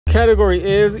Category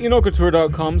is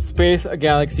enocouture.com Space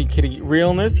Galaxy Kitty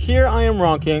Realness. Here I am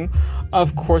rocking,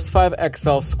 of course,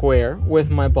 5XL square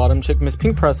with my bottom chick Miss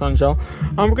Pink press-on gel.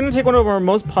 We're going to take one of our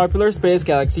most popular Space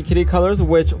Galaxy Kitty colors,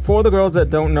 which for the girls that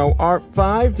don't know are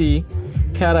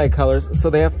 5D cat eye colors. So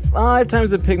they have 5 times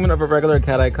the pigment of a regular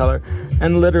cat eye color.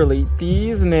 And literally,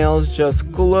 these nails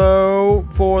just glow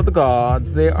for the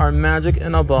gods. They are magic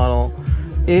in a bottle.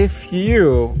 If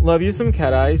you love you some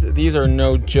cat eyes, these are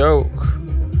no joke.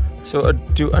 So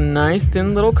do a nice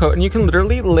thin little coat, and you can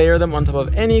literally layer them on top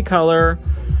of any color.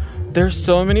 There's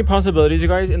so many possibilities, you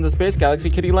guys. In the Space Galaxy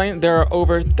Kitty line, there are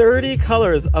over 30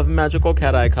 colors of magical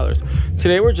cat eye colors.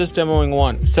 Today we're just demoing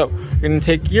one. So you're gonna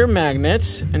take your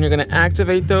magnet and you're gonna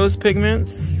activate those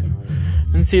pigments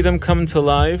and see them come to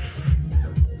life.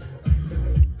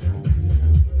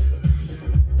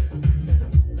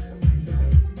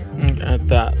 Look at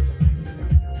that.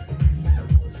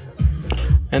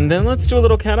 And then let's do a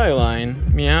little cat eye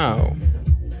line. Meow.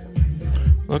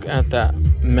 Look at that.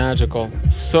 Magical.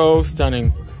 So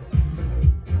stunning.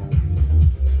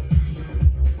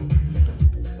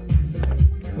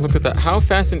 Look at that. How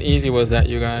fast and easy was that,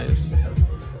 you guys?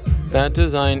 That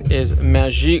design is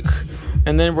magique.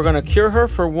 And then we're gonna cure her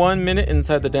for 1 minute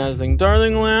inside the Dazzling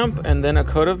Darling lamp, and then a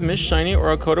coat of Miss Shiny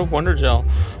or a coat of Wonder Gel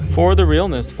for the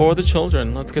realness, for the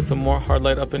children. Let's get some more hard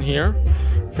light up in here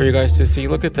for you guys to see.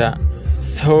 Look at that.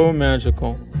 So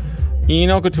magical.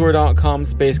 enocouture.com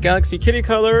Space Galaxy Kitty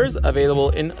colors,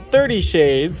 available in 30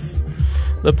 shades.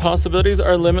 The possibilities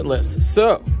are limitless.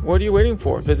 So what are you waiting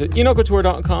for? Visit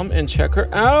enocouture.com and check her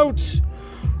out.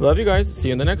 Love you guys. See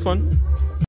you in the next one.